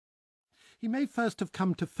He may first have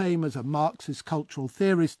come to fame as a Marxist cultural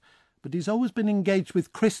theorist, but he's always been engaged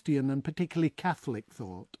with Christian and particularly Catholic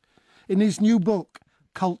thought. In his new book,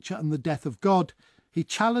 Culture and the Death of God, he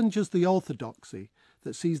challenges the orthodoxy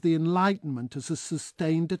that sees the Enlightenment as a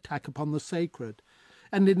sustained attack upon the sacred.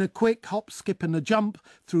 And in a quick hop, skip and a jump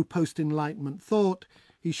through post-Enlightenment thought,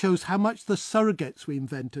 he shows how much the surrogates we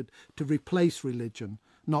invented to replace religion,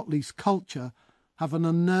 not least culture, have an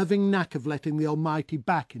unnerving knack of letting the Almighty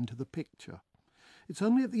back into the picture. It's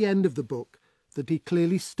only at the end of the book that he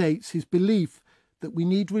clearly states his belief that we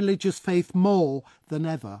need religious faith more than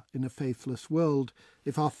ever in a faithless world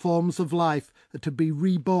if our forms of life are to be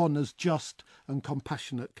reborn as just and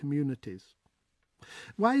compassionate communities.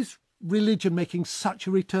 Why is religion making such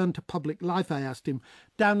a return to public life, I asked him,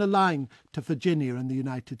 down a line to Virginia and the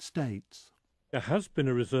United States? There has been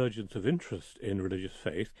a resurgence of interest in religious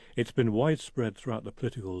faith. It's been widespread throughout the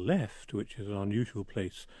political left, which is an unusual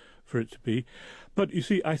place for it to be. But you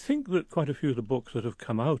see, I think that quite a few of the books that have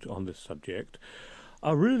come out on this subject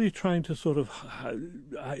are really trying to sort of,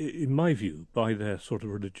 in my view, buy their sort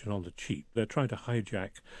of religion on the cheap. They're trying to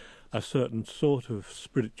hijack a certain sort of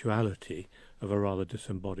spirituality of a rather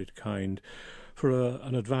disembodied kind for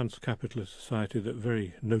an advanced capitalist society that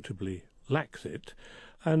very notably lacks it.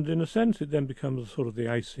 And in a sense, it then becomes sort of the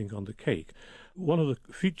icing on the cake. One of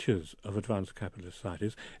the features of advanced capitalist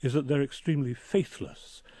societies is that they're extremely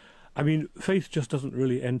faithless. I mean, faith just doesn't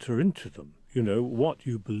really enter into them. You know, what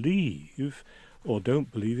you believe or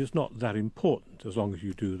don't believe is not that important as long as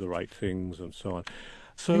you do the right things and so on.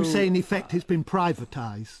 So you say, in effect, it's been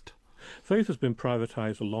privatised. Faith has been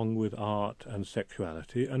privatised along with art and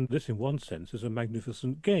sexuality, and this in one sense is a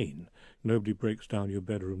magnificent gain. Nobody breaks down your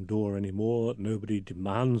bedroom door anymore, nobody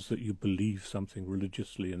demands that you believe something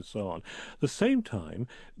religiously and so on. At the same time,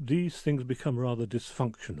 these things become rather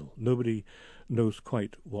dysfunctional. Nobody knows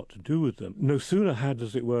quite what to do with them. No sooner had,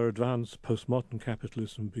 as it were, advanced postmodern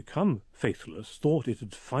capitalism become faithless, thought it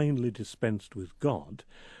had finally dispensed with God,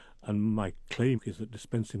 and my claim is that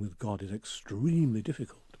dispensing with God is extremely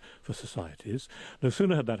difficult for societies. No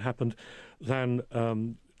sooner had that happened than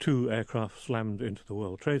 2 aircraft slammed into the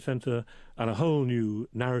World Trade Center and a whole new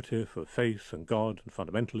narrative of faith and God and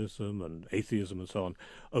fundamentalism and atheism and so on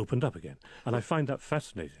opened up again. And I find that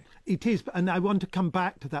fascinating. It is, and I want to come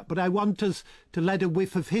back to that, but I want us to let a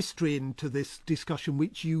whiff of history into this discussion,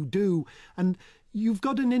 which you do. And you've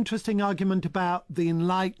got an interesting argument about the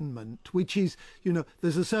Enlightenment, which is, you know,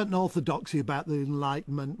 there's a certain orthodoxy about the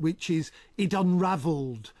Enlightenment, which is it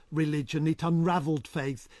unravelled religion, it unravelled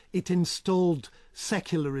faith, it installed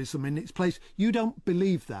secularism in its place. You don't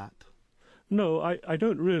believe that? No, I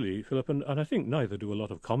don't really, Philip, and I think neither do a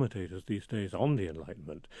lot of commentators these days on the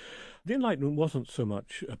Enlightenment. The Enlightenment wasn't so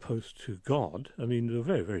much opposed to God. I mean, there were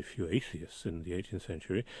very, very few atheists in the 18th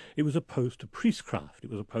century. It was opposed to priestcraft. It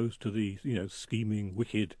was opposed to the, scheming,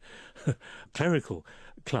 wicked, clerical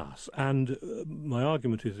class. And my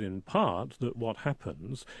argument is in part that what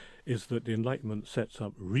happens is that the Enlightenment sets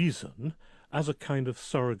up reason as a kind of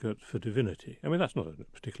surrogate for divinity. I mean, that's not a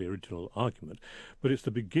particularly original argument, but it's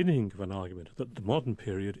the beginning of an argument that the modern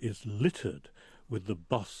period is littered with the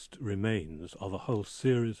bust remains of a whole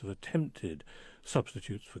series of attempted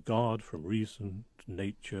substitutes for God, from reason to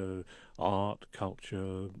nature, art,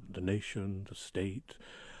 culture, the nation, the state,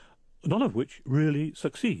 none of which really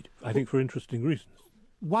succeed, I think, for interesting reasons.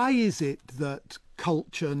 Why is it that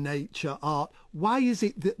culture, nature, art, why is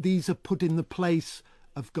it that these are put in the place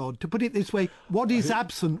of God? To put it this way, what is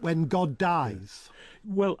absent when God dies?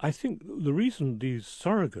 Well, I think the reason these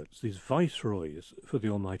surrogates, these viceroys for the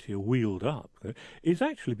Almighty are wheeled up is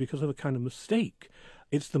actually because of a kind of mistake.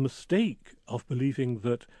 It's the mistake of believing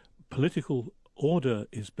that political order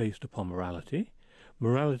is based upon morality.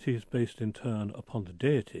 Morality is based in turn upon the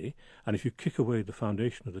deity, and if you kick away the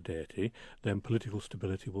foundation of the deity, then political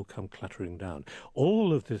stability will come clattering down.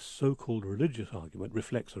 All of this so-called religious argument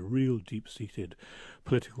reflects a real deep-seated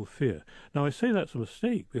political fear. Now, I say that's a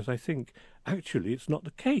mistake because I think actually it's not the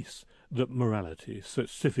case that morality, so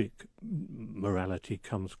civic morality,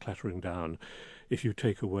 comes clattering down if you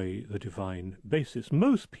take away the divine basis.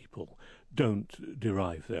 Most people don't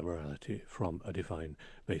derive their morality from a divine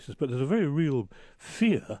basis, but there's a very real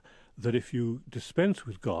fear that if you dispense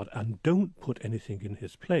with God and don't put anything in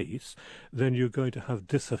his place, then you're going to have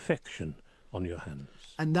disaffection on your hands.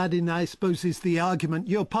 And that, I suppose, is the argument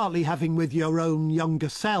you're partly having with your own younger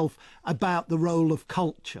self about the role of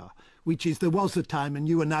culture, which is there was a time, and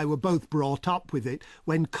you and I were both brought up with it,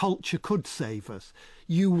 when culture could save us.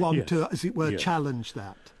 You want to, as it were, challenge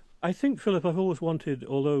that. I think, Philip, I've always wanted,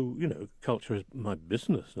 although, culture is my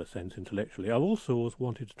business in a sense intellectually, I've also always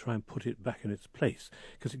wanted to try and put it back in its place,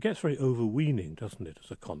 because it gets very overweening, doesn't it,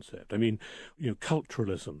 as a concept? I mean,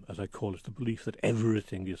 culturalism, as I call it, the belief that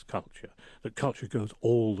everything is culture, that culture goes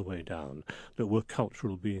all the way down, that we're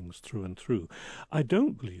cultural beings through and through. I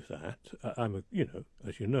don't believe that. I'm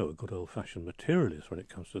as you know, a good old-fashioned materialist when it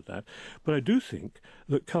comes to that, but I do think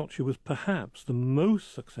that culture was perhaps the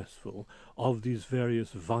most successful of these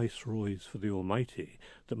various viceroys for the Almighty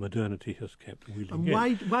that modernity has kept wheeling in.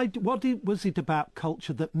 What was it about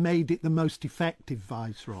culture that made it the most effective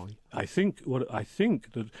viceroy? I think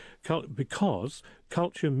that because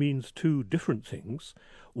culture means two different things.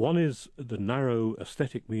 One is the narrow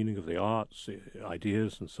aesthetic meaning of the arts,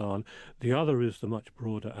 ideas and so on. The other is the much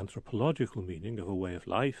broader anthropological meaning of a way of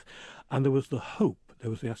life. And there was the hope, there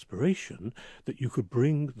was the aspiration that you could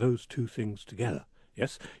bring those two things together.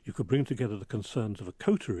 Yes, you could bring together the concerns of a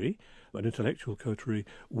coterie, an intellectual coterie,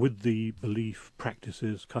 with the belief,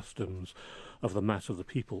 practices, customs of the mass of the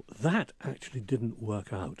people. That actually didn't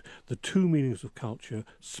work out. The two meanings of culture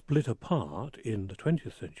split apart in the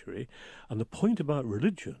 20th century, and the point about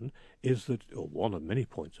religion is that, or one of many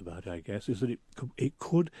points about it, I guess, is that it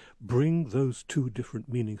could bring those two different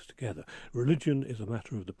meanings together. Religion is a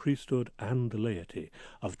matter of the priesthood and the laity,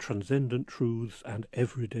 of transcendent truths and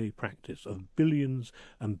everyday practice, of billions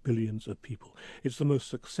and billions of people. It's the most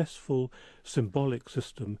successful symbolic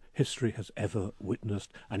system history has ever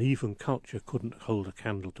witnessed, and even culture couldn't hold a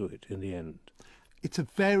candle to it in the end. It's a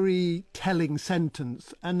very telling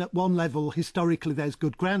sentence, and at one level, historically, there's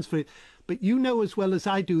good grounds for it. But you know as well as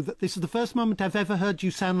I do that this is the first moment I've ever heard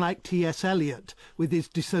you sound like T.S. Eliot with his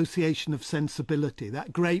dissociation of sensibility,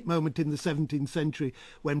 that great moment in the 17th century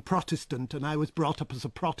when Protestant, and I was brought up as a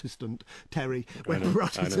Protestant, Terry, when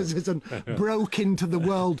Protestantism broke into the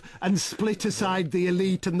world and split aside the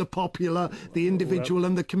elite and the popular, the individual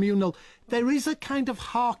and the communal. There is a kind of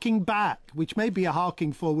harking back, which may be a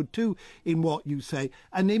harking forward too, in what you say,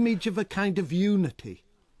 an image of a kind of unity.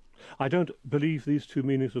 I don't believe these two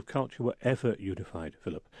meanings of culture were ever unified,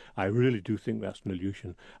 Philip. I really do think that's an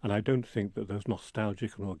illusion, and I don't think that those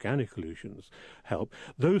nostalgic and organic illusions help.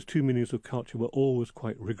 Those two meanings of culture were always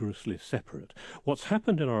quite rigorously separate. What's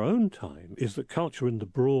happened in our own time is that culture in the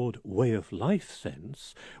broad way of life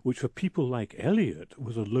sense, which for people like Eliot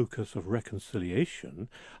was a locus of reconciliation,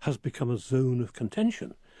 has become a zone of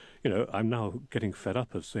contention. I'm now getting fed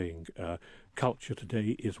up of saying culture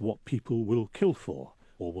today is what people will kill for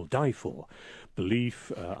or will die for.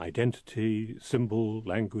 Belief, identity, symbol,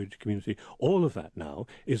 language, community, all of that now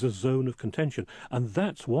is a zone of contention. And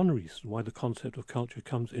that's one reason why the concept of culture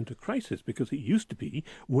comes into crisis, because it used to be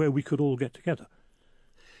where we could all get together.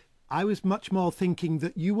 I was much more thinking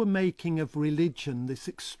that you were making of religion this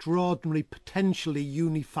extraordinary, potentially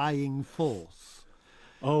unifying force.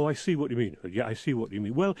 Oh, I see what you mean. Yeah, I see what you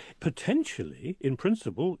mean. Well, potentially, in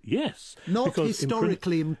principle, yes. Not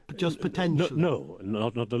historically, just potentially. No,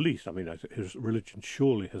 not the least. I mean, his religion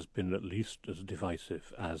surely has been at least as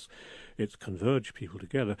divisive as it's converged people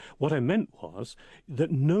together. What I meant was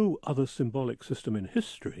that no other symbolic system in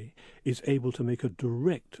history is able to make a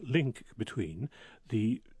direct link between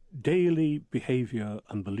the daily behaviour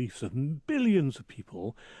and beliefs of billions of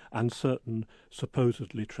people and certain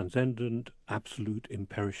supposedly transcendent, absolute,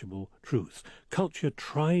 imperishable truths. Culture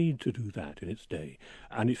tried to do that in its day,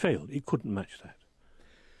 and it failed. It couldn't match that.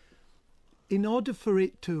 In order for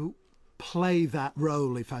it to play that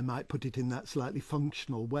role, if I might put it in that slightly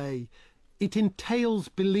functional way, it entails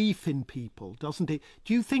belief in people, doesn't it?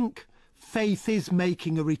 Do you think faith is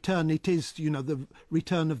making a return? It is, the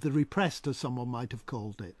return of the repressed, as someone might have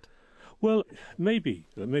called it. Well, maybe.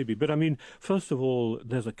 But I mean, first of all,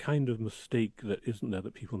 there's a kind of mistake that isn't there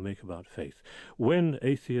that people make about faith. When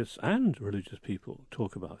atheists and religious people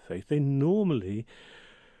talk about faith, they normally,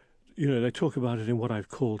 they talk about it in what I've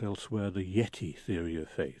called elsewhere the Yeti theory of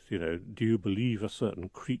faith. Do you believe a certain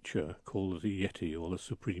creature called the Yeti or the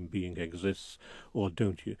Supreme Being exists, or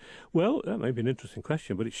don't you? Well, that may be an interesting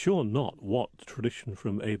question, but it's sure not what the tradition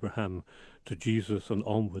from Abraham to Jesus and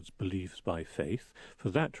onwards believes by faith. For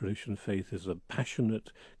that tradition, faith is a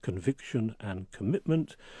passionate conviction and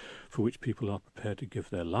commitment for which people are prepared to give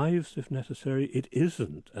their lives if necessary. It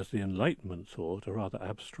isn't, as the Enlightenment thought, a rather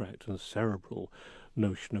abstract and cerebral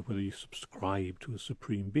notion of whether you subscribe to a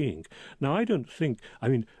supreme being. Now, I don't think,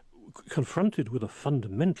 confronted with a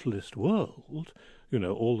fundamentalist world,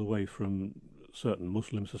 all the way from certain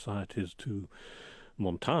Muslim societies to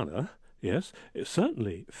Montana, Yes,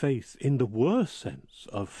 certainly faith in the worst sense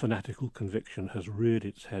of fanatical conviction has reared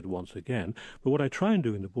its head once again. But what I try and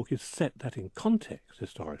do in the book is set that in context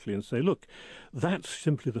historically and say, look, that's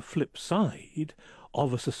simply the flip side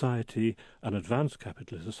of a society, an advanced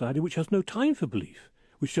capitalist society, which has no time for belief,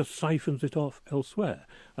 which just siphons it off elsewhere.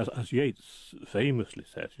 As Yeats famously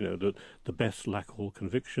says, that the best lack all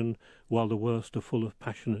conviction, while the worst are full of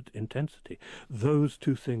passionate intensity. Those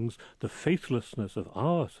two things, the faithlessness of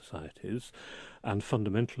our societies and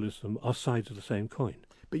fundamentalism, are sides of the same coin.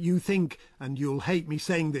 But you think, and you'll hate me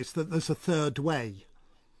saying this, that there's a third way?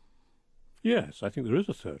 Yes, I think there is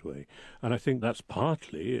a third way. And I think that's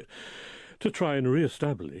partly to try and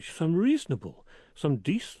re-establish some reasonable, some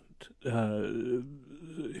decent,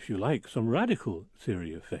 if you like, some radical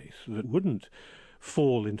theory of faith that wouldn't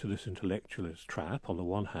fall into this intellectualist trap on the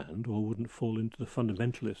one hand, or wouldn't fall into the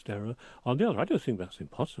fundamentalist error on the other. I don't think that's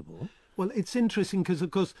impossible. Well, it's interesting because,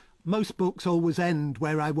 of course, most books always end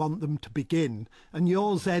where I want them to begin, and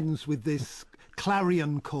yours ends with this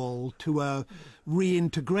clarion call to a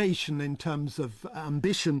reintegration in terms of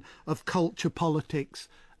ambition of culture, politics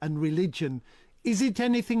and religion. Is it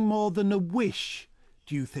anything more than a wish,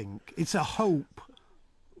 do you think? It's a hope?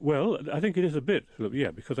 Well, I think it is a bit, yeah,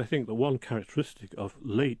 because I think the one characteristic of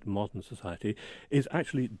late modern society is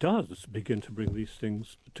actually it does begin to bring these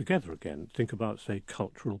things together again. Think about, say,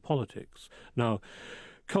 cultural politics. Now,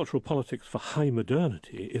 cultural politics for high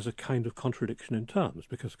modernity is a kind of contradiction in terms,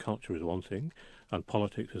 because culture is one thing and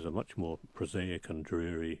politics is a much more prosaic and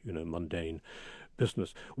dreary, mundane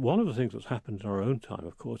business. One of the things that's happened in our own time,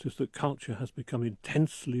 of course, is that culture has become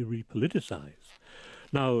intensely repoliticized.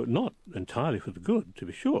 Now, not entirely for the good, to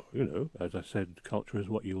be sure, as I said, culture is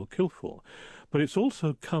what you will kill for. But it's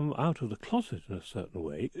also come out of the closet in a certain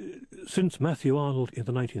way. Since Matthew Arnold in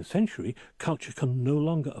the 19th century, culture can no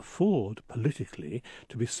longer afford politically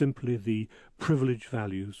to be simply the privileged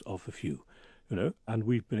values of a few, and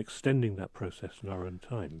we've been extending that process in our own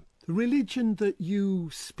time. The religion that you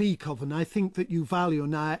speak of, and I think that you value,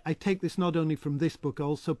 and I take this not only from this book,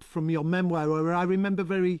 also from your memoir, where I remember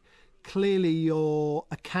very clearly your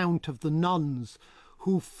account of the nuns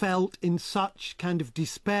who felt in such kind of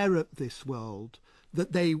despair at this world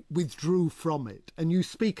that they withdrew from it. And you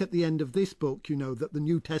speak at the end of this book, that the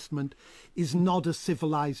New Testament is not a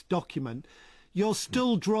civilized document. You're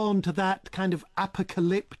still drawn to that kind of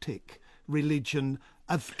apocalyptic religion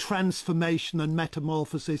of transformation and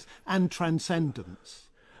metamorphosis and transcendence.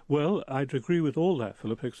 Well, I'd agree with all that,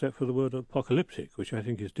 Philip, except for the word apocalyptic, which I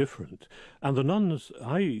think is different. And the nuns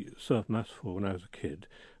I served Mass for when I was a kid,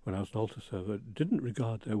 when I was an altar server, didn't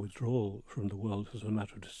regard their withdrawal from the world as a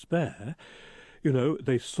matter of despair.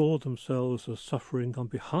 They saw themselves as suffering on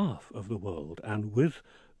behalf of the world and with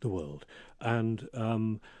the world. And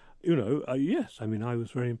yes, I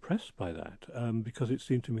was very impressed by that because it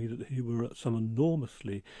seemed to me that here were some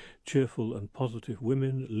enormously cheerful and positive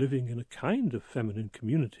women living in a kind of feminine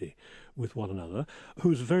community with one another,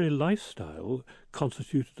 whose very lifestyle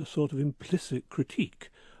constituted a sort of implicit critique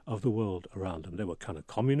of the world around them. They were kind of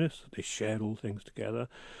communists, they shared all things together.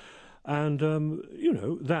 And,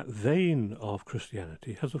 that vein of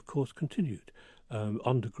Christianity has, of course, continued.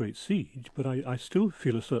 Under great siege, but I still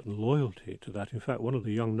feel a certain loyalty to that. In fact, one of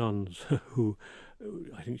the young nuns who,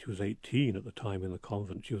 I think she was 18 at the time in the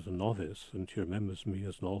convent, she was a novice, and she remembers me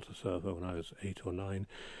as an altar server when I was 8 or 9.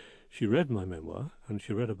 She read my memoir, and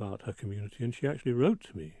she read about her community, and she actually wrote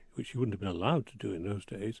to me, which she wouldn't have been allowed to do in those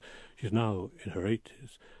days. She's now in her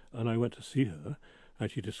 80s, and I went to see her,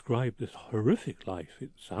 and she described this horrific life,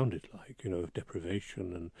 it sounded like, of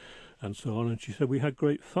deprivation and so on, and she said, we had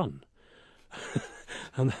great fun.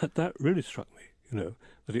 And that really struck me,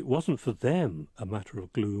 that it wasn't for them a matter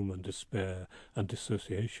of gloom and despair and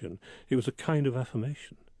dissociation. It was a kind of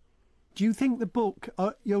affirmation. Do you think the book,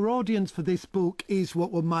 your audience for this book is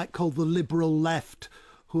what one might call the liberal left,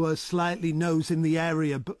 who are slightly nose in the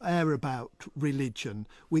air about religion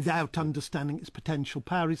without understanding its potential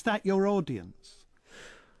power? Is that your audience?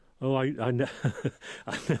 Oh, I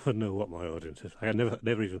never know what my audience is. I never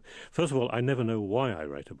even. First of all, I never know why I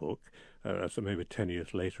write a book. So maybe 10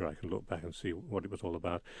 years later, I can look back and see what it was all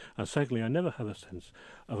about. And secondly, I never have a sense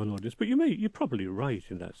of an audience. But you're probably right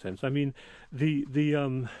in that sense. I mean,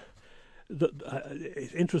 it's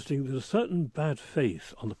interesting. There's a certain bad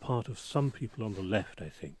faith on the part of some people on the left, I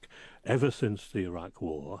think, ever since the Iraq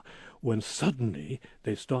War, when suddenly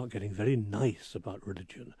they start getting very nice about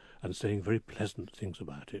religion and saying very pleasant things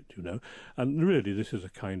about it, And really, this is a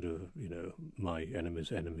kind of, my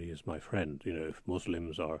enemy's enemy is my friend. If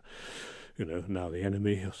Muslims are, now the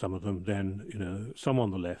enemy of some of them, then, some on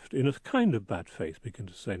the left, in a kind of bad faith, begin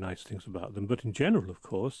to say nice things about them. But in general, of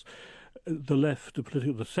course, the left,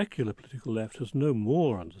 the secular political left, has no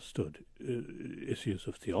more understood issues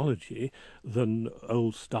of theology than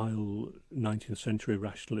old-style 19th century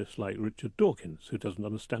rationalists like Richard Dawkins, who doesn't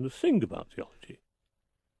understand a thing about theology.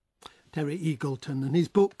 Terry Eagleton, and his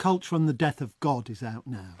book Culture and the Death of God is out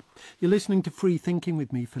now. You're listening to Free Thinking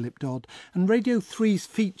with me, Philip Dodd, and Radio 3's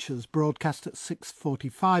features, broadcast at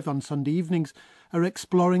 6:45 on Sunday evenings, are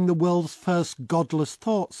exploring the world's first godless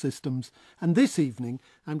thought systems. And this evening,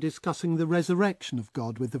 I'm discussing the resurrection of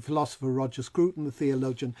God with the philosopher Roger Scruton, the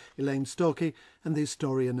theologian Elaine Storkey, and the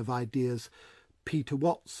historian of ideas Peter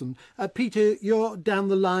Watson. Peter, you're down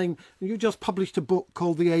the line. You just published a book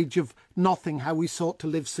called The Age of Nothing, How We Sought to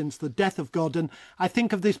Live Since the Death of God. And I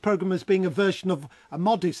think of this programme as being a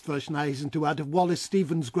modest version, I hasten to add, of Wallace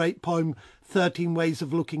Stevens' great poem, 13 Ways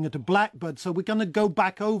of Looking at a Blackbird. So we're going to go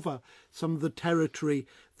back over some of the territory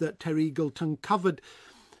that Terry Eagleton covered.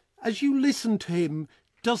 As you listen to him,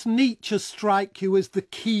 does Nietzsche strike you as the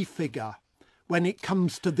key figure when it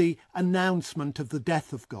comes to the announcement of the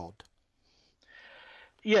death of God?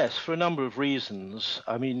 Yes, for a number of reasons.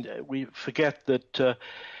 I mean, we forget that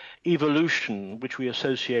evolution, which we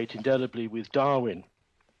associate indelibly with Darwin,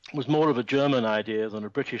 was more of a German idea than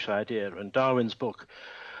a British idea, and Darwin's book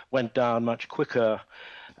went down much quicker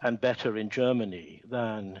and better in Germany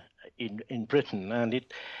than in Britain.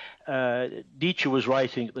 And Nietzsche was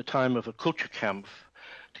writing at the time of a Kulturkampf,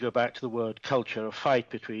 to go back to the word culture, a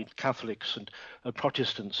fight between Catholics and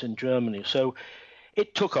Protestants in Germany. So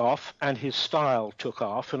it took off, and his style took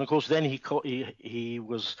off, and of course then he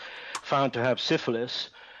was found to have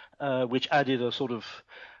syphilis, which added a sort of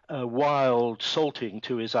wild salting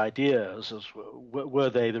to his ideas, as were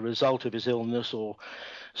they the result of his illness or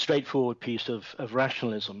straightforward piece of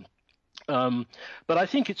rationalism. But I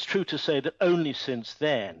think it's true to say that only since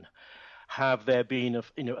then have there been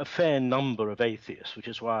a fair number of atheists, which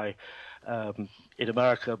is why in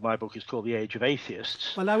America my book is called The Age of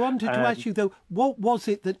Atheists. Well, I wanted to ask you, though, what was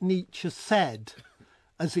it that Nietzsche said,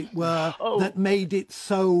 as it were, that made it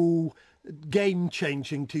so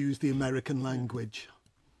game-changing, to use the American language?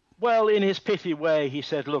 Well, in his pithy way, he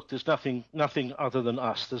said, look, there's nothing other than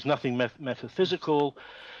us. There's nothing metaphysical.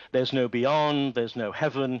 There's no beyond. There's no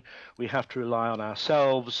heaven. We have to rely on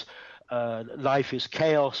ourselves. Life is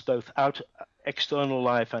chaos, both external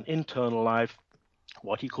life and internal life,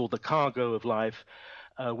 what he called the cargo of life.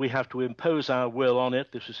 We have to impose our will on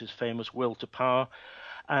it. This was his famous will to power.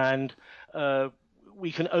 And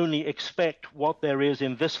we can only expect what there is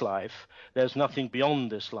in this life. There's nothing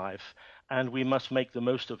beyond this life. And we must make the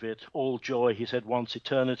most of it. All joy, he said, wants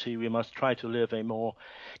eternity. We must try to live a more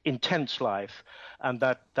intense life. And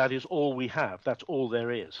that is all we have. That's all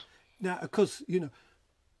there is. Now, of course,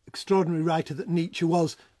 extraordinary writer that Nietzsche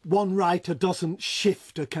was, one writer doesn't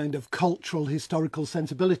shift a kind of cultural, historical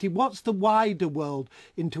sensibility. What's the wider world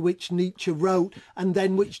into which Nietzsche wrote and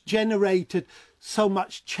then which generated so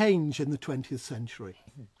much change in the 20th century?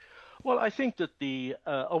 Well, I think that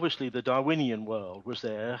obviously the Darwinian world was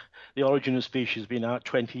there. The Origin of Species has been out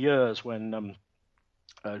 20 years when,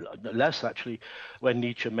 less actually, when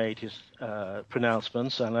Nietzsche made his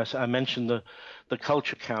pronouncements. And I mentioned the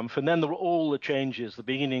Kulturkampf. And then there were all the changes, the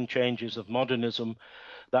beginning changes of modernism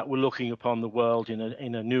that were looking upon the world in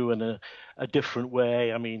a new and a different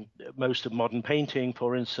way. I mean, most of modern painting,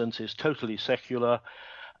 for instance, is totally secular.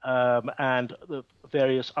 And the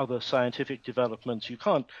various other scientific developments, you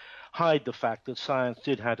can't hide the fact that science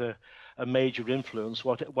did have a major influence,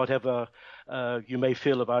 whatever you may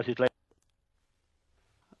feel about it later.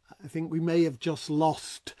 I think we may have just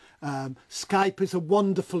lost. Skype is a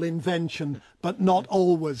wonderful invention, but not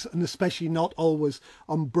always, and especially not always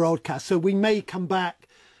on broadcast. So we may come back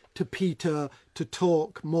to Peter to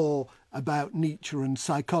talk more about Nietzsche and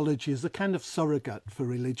psychology as a kind of surrogate for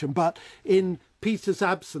religion. But in Peter's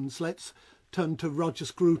absence, let's turn to Roger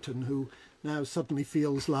Scruton, who now suddenly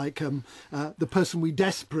feels like the person we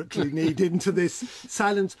desperately need into this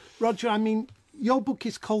silence. Roger, I mean, your book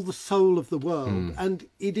is called The Soul of the World, and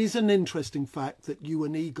it is an interesting fact that you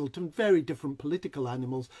and Eagleton, very different political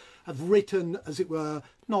animals, have written, as it were,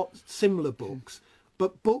 not similar books,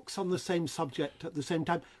 but books on the same subject at the same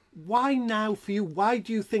time. Why now for you? Why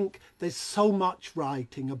do you think there's so much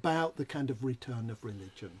writing about the kind of return of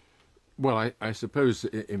religion? Well, I suppose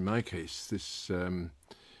in my case, this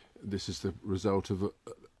is the result of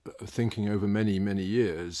thinking over many, many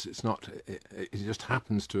years. It's not. It just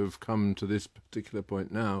happens to have come to this particular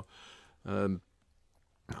point now.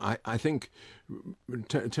 I think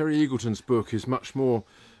Terry Eagleton's book is much more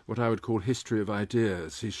what I would call history of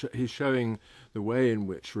ideas. He's showing the way in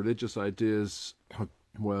which religious ideas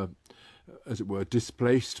were as it were,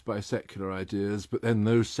 displaced by secular ideas, but then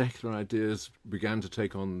those secular ideas began to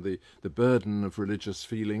take on the burden of religious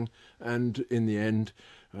feeling, and in the end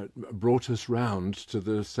brought us round to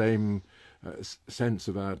the same sense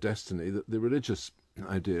of our destiny that the religious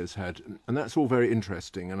ideas had. And that's all very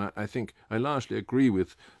interesting, and I think I largely agree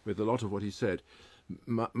with a lot of what he said.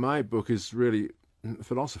 My book is really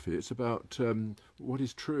philosophy. It's about what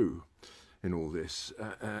is true in all this,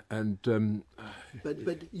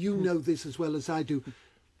 but you know this as well as I do.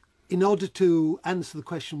 In order to answer the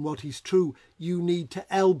question what is true, you need to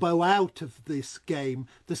elbow out of this game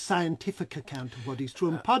the scientific account of what is true.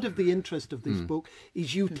 And part of the interest of this book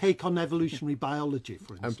is you take on evolutionary biology,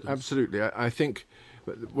 for instance. Absolutely. I think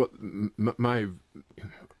what my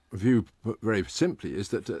view, very simply, is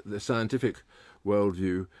that the scientific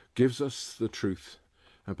worldview gives us the truth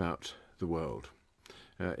about the world.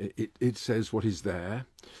 It says what is there,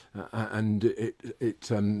 and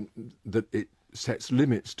that it sets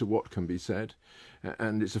limits to what can be said,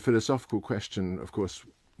 and it's a philosophical question, of course,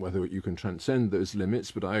 whether you can transcend those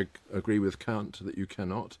limits. But I agree with Kant that you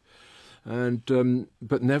cannot. And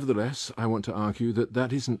but nevertheless, I want to argue that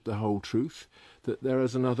that isn't the whole truth. That there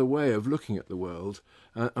is another way of looking at the world,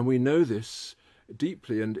 and we know this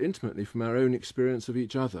deeply and intimately from our own experience of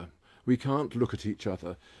each other. We can't look at each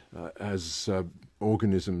other as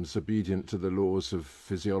organisms obedient to the laws of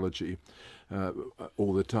physiology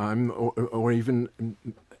all the time, or even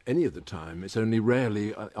any of the time. It's only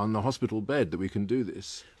rarely on the hospital bed that we can do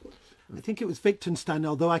this. I think it was Wittgenstein,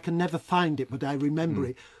 although I can never find it, but I remember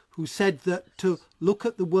it, who said that to look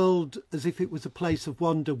at the world as if it was a place of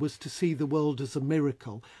wonder was to see the world as a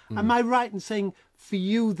miracle. Am I right in saying, for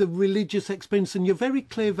you, the religious experience, and you're very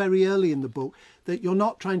clear very early in the book that you're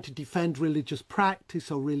not trying to defend religious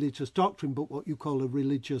practice or religious doctrine, but what you call a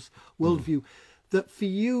religious worldview, that for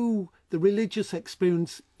you, the religious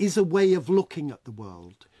experience is a way of looking at the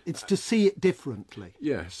world? It's to see it differently.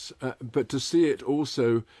 Yes, but to see it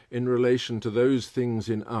also in relation to those things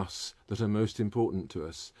in us that are most important to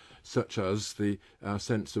us, such as our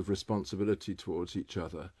sense of responsibility towards each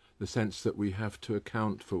other, the sense that we have to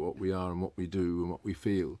account for what we are and what we do and what we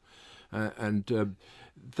feel. And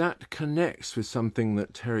that connects with something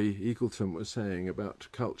that Terry Eagleton was saying about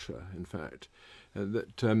culture, in fact,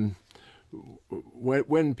 that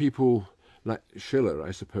when people... like Schiller, I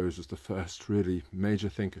suppose, was the first really major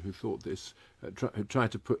thinker who thought this, who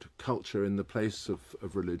tried to put culture in the place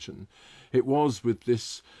of religion. It was with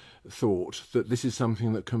this thought that this is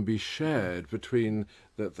something that can be shared between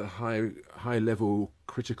the high-level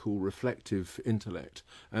critical reflective intellect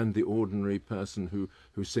and the ordinary person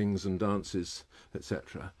who sings and dances,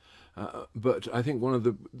 etc. But I think one of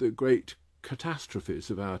the great catastrophes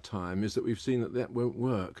of our time is that we've seen that won't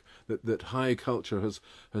work, that high culture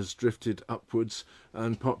has drifted upwards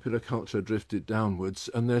and popular culture drifted downwards,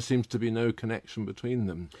 and there seems to be no connection between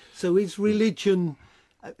them. So is religion,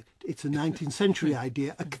 it's a 19th century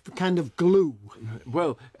idea, a kind of glue?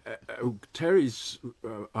 Well, Terry's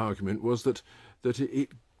argument was that it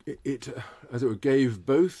as it were, gave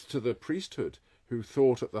both to the priesthood, who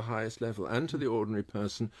thought at the highest level, and to the ordinary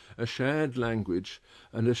person, a shared language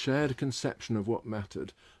and a shared conception of what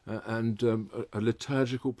mattered, and a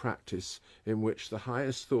liturgical practice in which the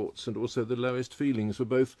highest thoughts and also the lowest feelings were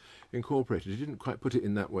both incorporated. He didn't quite put it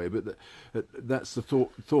in that way, but that's the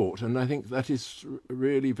thought, and I think that is a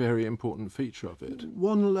really very important feature of it.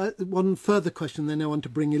 One further question, then I want to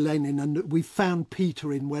bring Elaine in, and we found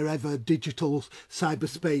Peter in wherever digital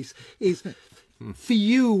cyberspace is. For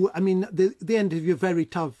you, I mean, the end of you're very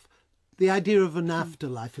tough. The idea of an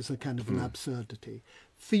afterlife is a kind of an absurdity.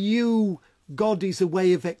 For you, God is a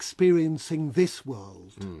way of experiencing this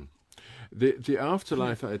world. The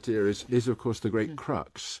afterlife idea is of course the great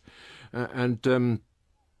crux, and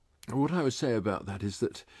what I would say about that is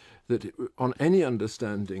that on any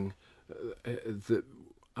understanding that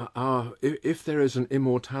if there is an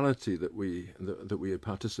immortality that we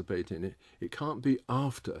participate in, it can't be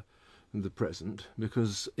after the present,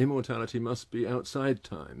 because immortality must be outside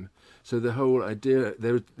time. So the whole idea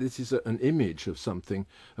this is an image of something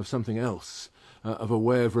else, of a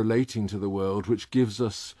way of relating to the world which gives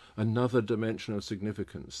us another dimension of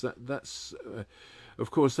significance. That's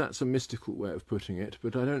of course that's a mystical way of putting it,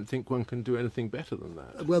 but I don't think one can do anything better than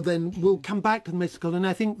that. Well, then we'll come back to the mystical, and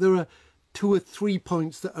I think there are 2 or 3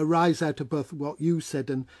 points that arise out of both what you said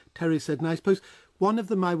and Terry said, and I suppose one of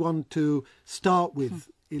them I want to start with,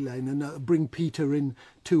 Elaine, and bring Peter in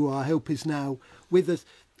too, I hope is now with us,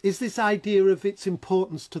 is this idea of its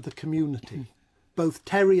importance to the community. Both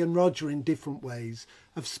Terry and Roger, in different ways,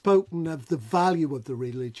 have spoken of the value of the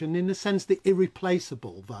religion, in a sense the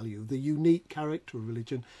irreplaceable value, the unique character of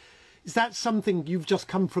religion. Is that something you've just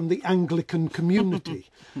come from the Anglican community?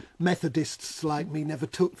 Methodists like me never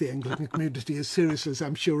took the Anglican community as seriously as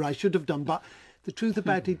I'm sure I should have done. But the truth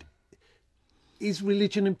about it, is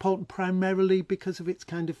religion important primarily because of its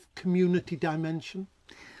kind of community dimension?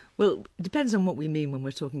 Well, it depends on what we mean when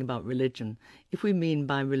we're talking about religion. If we mean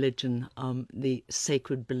by religion the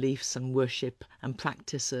sacred beliefs and worship and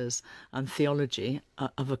practices and theology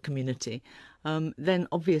of a community, then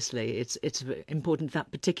obviously it's important to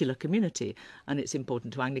that particular community, and it's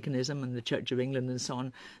important to Anglicanism and the Church of England and so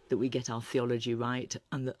on that we get our theology right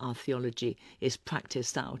and that our theology is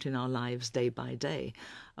practiced out in our lives day by day.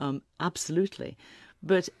 Absolutely.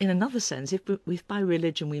 But in another sense, if by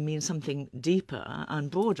religion we mean something deeper and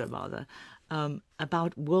broader, rather,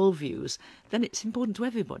 about worldviews, then it's important to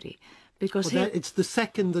everybody. Because it's the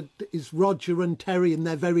second that is Roger and Terry in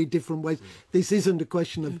their very different ways. This isn't a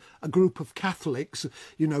question of a group of Catholics,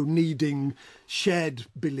 needing shared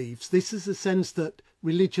beliefs. This is a sense that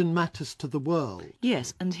religion matters to the world.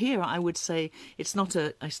 Yes, and here I would say it's not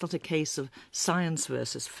a case of science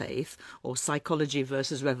versus faith, or psychology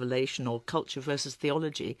versus revelation, or culture versus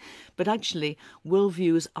theology, but actually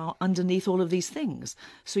worldviews are underneath all of these things.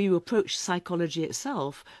 So you approach psychology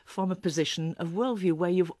itself from a position of worldview where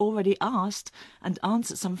you've already asked and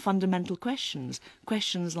answered some fundamental questions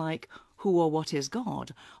like, who or what is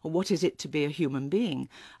God? Or what is it to be a human being?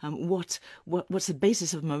 What's the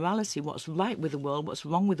basis of morality? What's right with the world? What's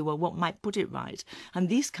wrong with the world? What might put it right? And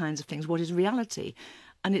these kinds of things. What is reality?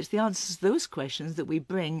 And it's the answers to those questions that we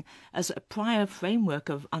bring as a prior framework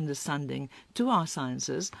of understanding to our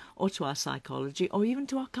sciences or to our psychology or even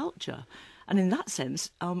to our culture. And in that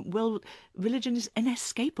sense, religion is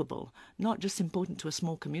inescapable, not just important to a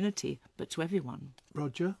small community, but to everyone.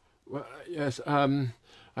 Roger? Well, yes,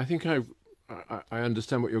 I think I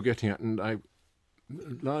understand what you're getting at, and I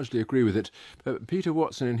largely agree with it. But Peter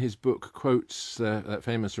Watson, in his book, quotes that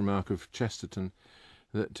famous remark of Chesterton,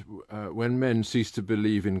 that when men cease to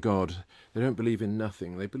believe in God, they don't believe in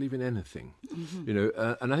nothing; they believe in anything.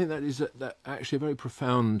 Mm-hmm. And I think that is actually a very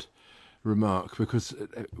profound remark, because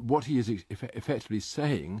what he is effectively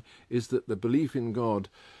saying is that the belief in God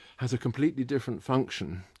has a completely different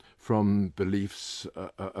function from beliefs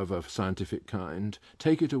of a scientific kind.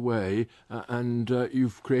 Take it away, and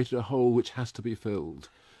you've created a hole which has to be filled.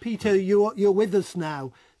 Peter, you're with us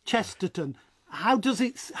now. Chesterton, how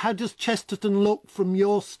does Chesterton look from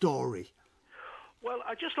your story? Well,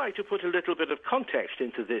 I'd just like to put a little bit of context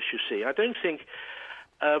into this, you see. I don't think...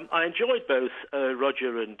 I enjoyed both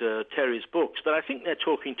Roger and Terry's books, but I think they're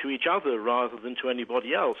talking to each other rather than to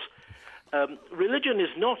anybody else. Religion is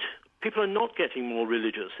not... People are not getting more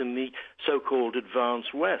religious in the so-called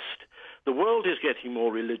advanced West. The world is getting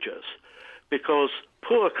more religious because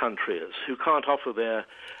poor countries who can't offer their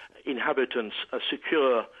inhabitants a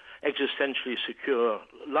secure, existentially secure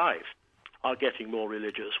life are getting more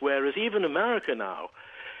religious, whereas even America now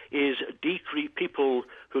is people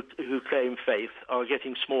who claim faith are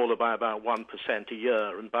getting smaller by about 1% a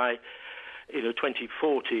year, and by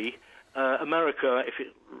 2040, America, if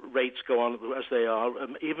rates go on as they are,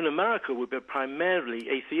 even America would be primarily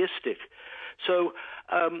atheistic. So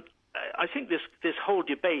I think this whole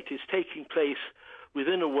debate is taking place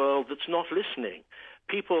within a world that's not listening.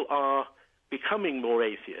 People are becoming more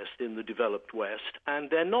atheist in the developed West, and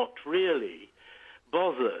they're not really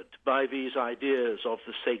bothered by these ideas of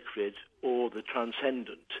the sacred or the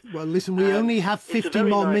transcendent. Well, listen, we only have 50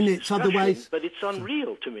 more minutes, otherwise... But it's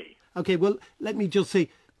unreal to me. OK, well, let me just say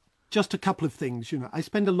just a couple of things. I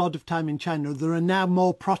spend a lot of time in China. There are now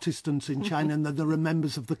more Protestants in China than there are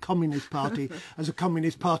members of the Communist Party, as a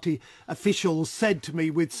Communist Party official said to me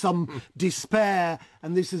with some despair.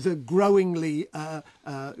 And this is a growingly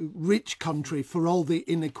rich country for all the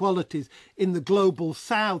inequalities. In the global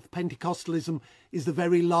south, Pentecostalism is the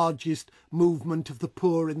very largest movement of the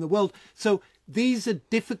poor in the world. So these are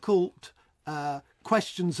difficult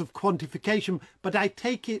questions of quantification, but I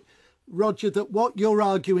take it, Roger, that what you're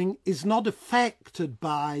arguing is not affected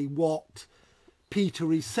by what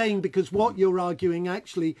Peter is saying, because what you're arguing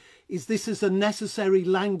actually is this is a necessary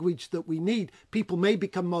language that we need. People may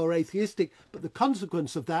become more atheistic, but the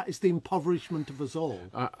consequence of that is the impoverishment of us all.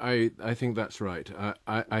 I think that's right.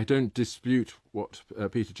 I don't dispute what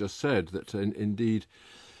Peter just said, that indeed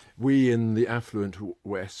we in the affluent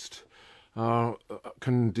West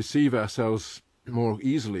can deceive ourselves more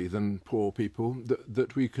easily than poor people,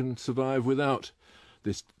 that we can survive without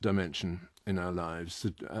this dimension. in our lives.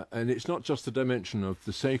 And it's not just the dimension of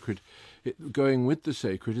the sacred. Going with the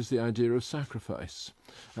sacred is the idea of sacrifice.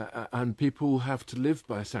 And people have to live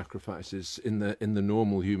by sacrifices in the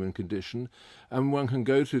normal human condition. And one can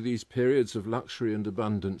go through these periods of luxury and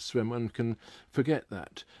abundance when one can forget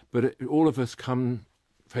that. But all of us come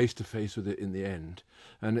face to face with it in the end.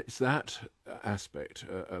 And it's that aspect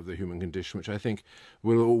of the human condition which I think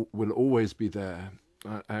will always be there.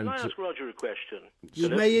 Can I ask Roger a question? You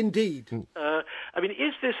may indeed. I mean,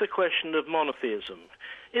 is this a question of monotheism?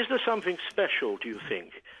 Is there something special, do you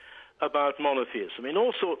think, about monotheism? I mean,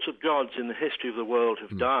 all sorts of gods in the history of the world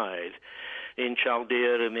have died, in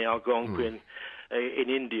Chaldea, in the Algonquin, in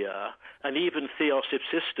India, and even Theos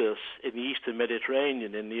Ipsistus in the Eastern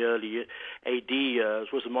Mediterranean in the early AD years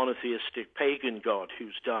was a monotheistic pagan god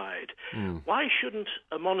who's died. Why shouldn't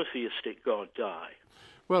a monotheistic god die?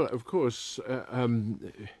 Well, of course,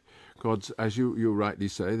 gods, as you rightly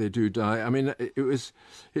say, they do die. I mean,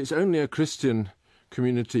 it's only a Christian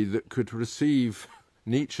community that could receive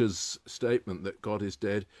Nietzsche's statement that God is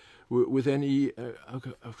dead with any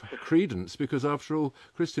credence, because after all,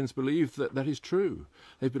 Christians believe that is true.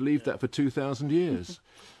 They've believed that for 2,000 years.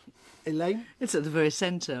 Elaine? It's at the very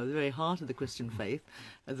centre, the very heart of the Christian faith,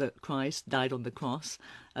 that Christ died on the cross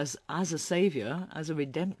as a saviour, as a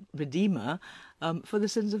redeemer for the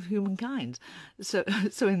sins of humankind. So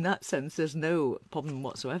in that sense, there's no problem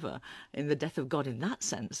whatsoever in the death of God in that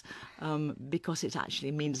sense, because it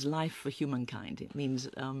actually means life for humankind. It means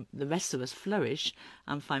the rest of us flourish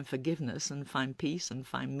and find forgiveness and find peace and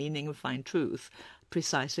find meaning and find truth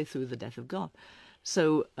precisely through the death of God.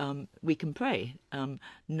 So we can pray,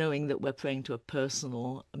 knowing that we're praying to a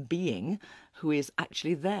personal being who is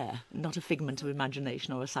actually there, not a figment of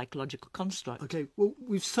imagination or a psychological construct. Okay, well,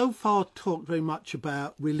 we've so far talked very much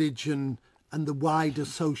about religion and the wider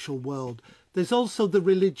social world. There's also the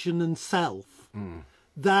religion and self.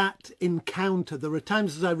 That encounter. There are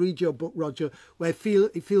times as I read your book, Roger, where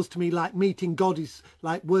it feels to me like meeting God is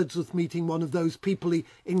like Wordsworth meeting one of those people he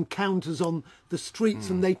encounters on the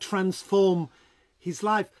streets and they transform his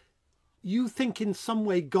life. You think in some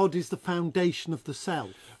way God is the foundation of the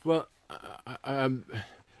self? Well,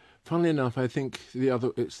 funnily enough, I think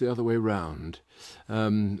it's the other way round.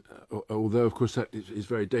 Although, of course, that is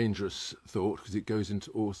very dangerous thought because it goes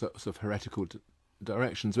into all sorts of heretical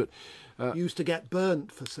directions. But used to get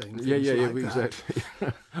burnt for saying things like that. Exactly.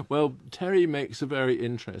 Well, Terry makes a very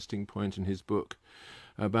interesting point in his book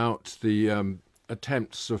about the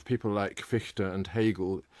attempts of people like Fichte and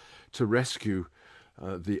Hegel to rescue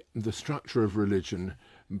the structure of religion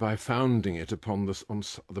by founding it upon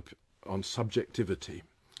on subjectivity.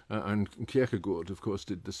 And Kierkegaard, of course,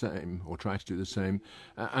 did the same, or tried to do the same.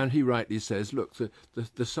 And he rightly says, look,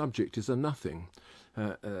 the subject is a nothing.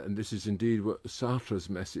 And this is indeed what Sartre's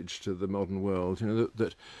message to the modern world,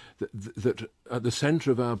 that at the centre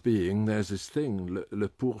of our being there's this thing, le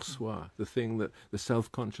pour soi, the thing, that the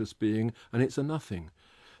self-conscious being, and it's a nothing.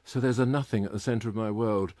 So there's a nothing at the centre of my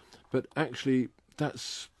world. But actually,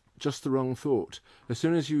 that's just the wrong thought. As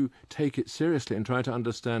soon as you take it seriously and try to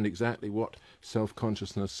understand exactly what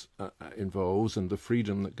self-consciousness involves and the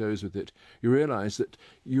freedom that goes with it, you realise that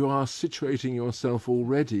you are situating yourself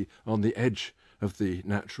already on the edge of the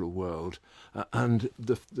natural world. And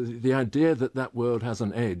the idea that world has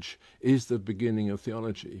an edge is the beginning of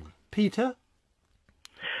theology. Peter?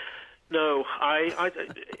 No,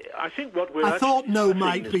 I think what we're... I thought no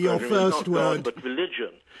might be your first word. But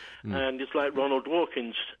religion. And it's like Ronald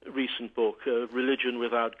Dworkin's recent book, Religion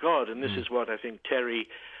Without God. And this is what I think Terry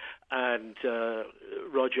and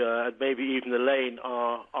Roger and maybe even Elaine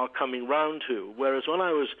are coming round to. Whereas when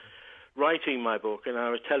I was writing my book and I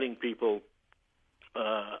was telling people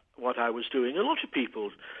what I was doing, a lot of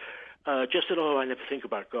people just said, I never think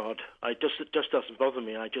about God. It just doesn't bother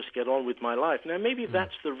me. I just get on with my life. Now, maybe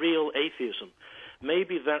that's the real atheism.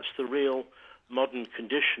 Maybe that's the real modern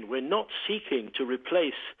condition. We're not seeking to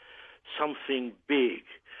replace something big.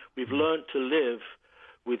 We've learned to live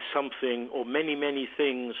with something or many, many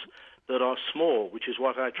things that are small, which is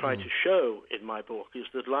what I try to show in my book, is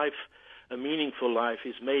that life, a meaningful life,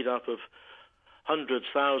 is made up of hundreds,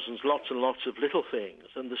 thousands, lots and lots of little things.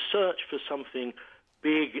 And the search for something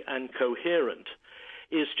big and coherent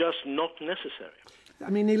is just not necessary. I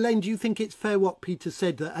mean, Elaine, do you think it's fair what Peter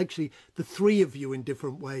said, that actually the three of you in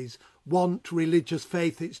different ways want religious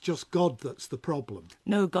faith, it's just God that's the problem?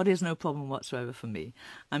 No, God is no problem whatsoever for me.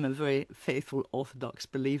 I'm a very faithful Orthodox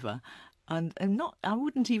believer. And not, I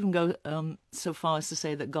wouldn't even go so far as to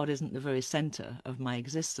say that God isn't the very centre of my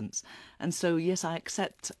existence. And so, yes, I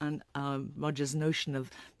accept Roger's notion of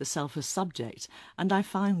the self as subject, and I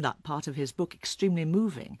found that part of his book extremely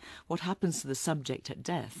moving. What happens to the subject at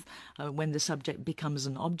death, when the subject becomes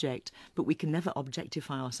an object, but we can never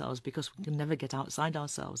objectify ourselves because we can never get outside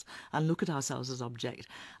ourselves and look at ourselves as object.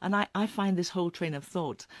 And I find this whole train of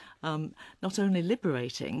thought not only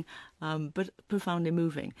liberating, but profoundly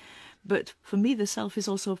moving. But for me, the self is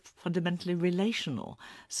also fundamentally relational.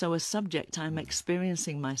 So as subject, I'm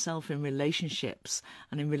experiencing myself in relationships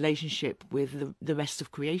and in relationship with the rest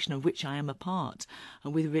of creation, of which I am a part,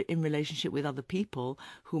 and in relationship with other people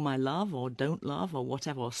whom I love or don't love or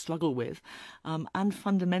whatever, or struggle with, and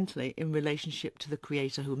fundamentally in relationship to the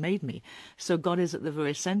Creator who made me. So God is at the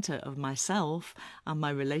very centre of myself and my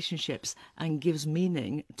relationships and gives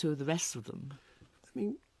meaning to the rest of them. I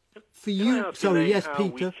mean, for you, sorry, yes,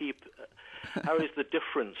 Peter. How is the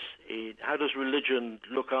difference? How does religion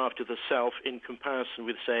look after the self in comparison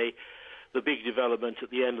with, say, the big development at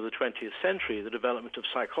the end of the 20th century, the development of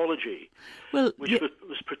psychology, which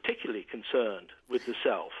was particularly concerned with the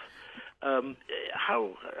self?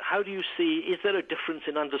 How do you see, is there a difference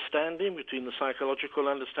in understanding between the psychological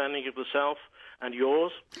understanding of the self and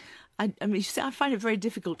yours? I mean, I find it very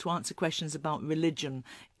difficult to answer questions about religion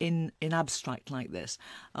in abstract like this.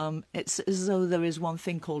 It's as though there is one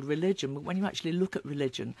thing called religion, but when you actually look at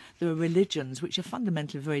religion, there are religions which are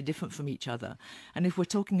fundamentally very different from each other. And if we're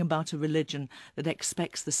talking about a religion that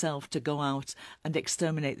expects the self to go out and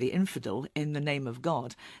exterminate the infidel in the name of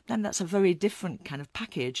God, then that's a very different kind of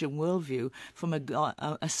package and worldview from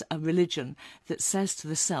a religion that says to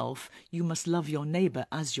the self, you must love your neighbour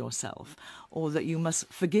as yourself, or that you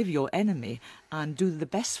must forgive your enemy and do the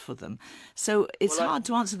best for them. So it's hard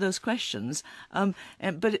to answer those questions.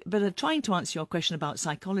 But trying to answer your question about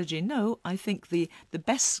psychology, no, I think the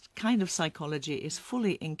best kind of psychology is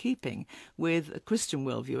fully in keeping with a Christian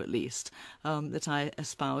worldview, at least, that I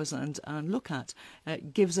espouse and look at.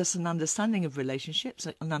 It gives us an understanding of relationships,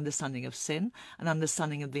 an understanding of sin, an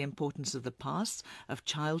understanding of the importance of the past, of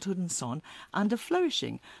childhood and so on, and of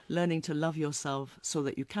flourishing, learning to love yourself so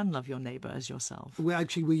that you can love your neighbour as yourself. Well,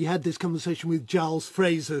 actually, we had this conversation with Giles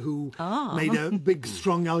Fraser, who made a big,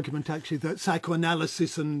 strong argument, actually, that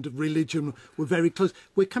psychoanalysis and religion were very close.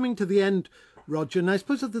 We're coming to the end, Roger, and I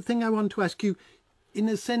suppose the thing I want to ask you, in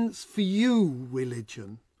a sense, for you,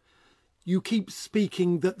 religion, you keep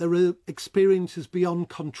speaking that there are experiences beyond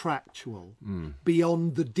contractual,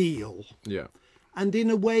 beyond the deal. Yeah. And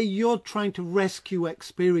in a way, you're trying to rescue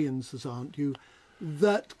experiences, aren't you,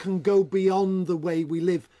 that can go beyond the way we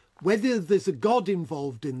live. Whether there's a God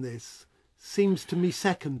involved in this seems to me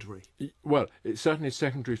secondary. Well, it's certainly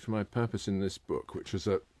secondary for my purpose in this book, which was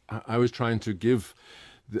I was trying to give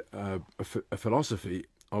a philosophy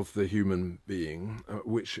of the human being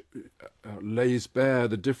which lays bare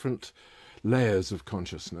the different layers of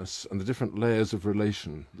consciousness and the different layers of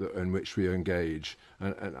relation in which we engage.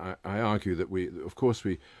 And I argue that we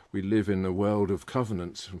live in a world of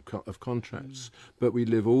covenants, of contracts, but we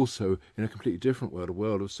live also in a completely different world, a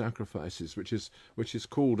world of sacrifices, which is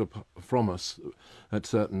called from us at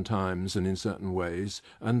certain times and in certain ways,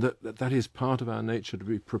 and that is part of our nature to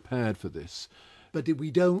be prepared for this. But we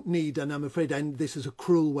don't need, and I'm afraid this is a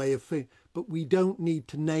cruel way of thinking, but we don't need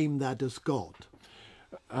to name that as God.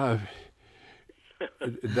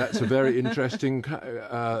 That's a very interesting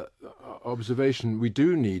observation. We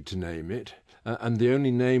do need to name it, and the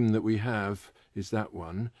only name that we have is that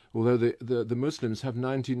one, although the Muslims have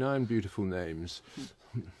 99 beautiful names.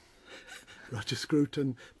 Roger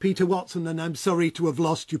Scruton, Peter Watson, and I'm sorry to have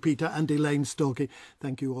lost you, Peter, and Elaine Storkey.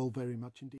 Thank you all very much indeed.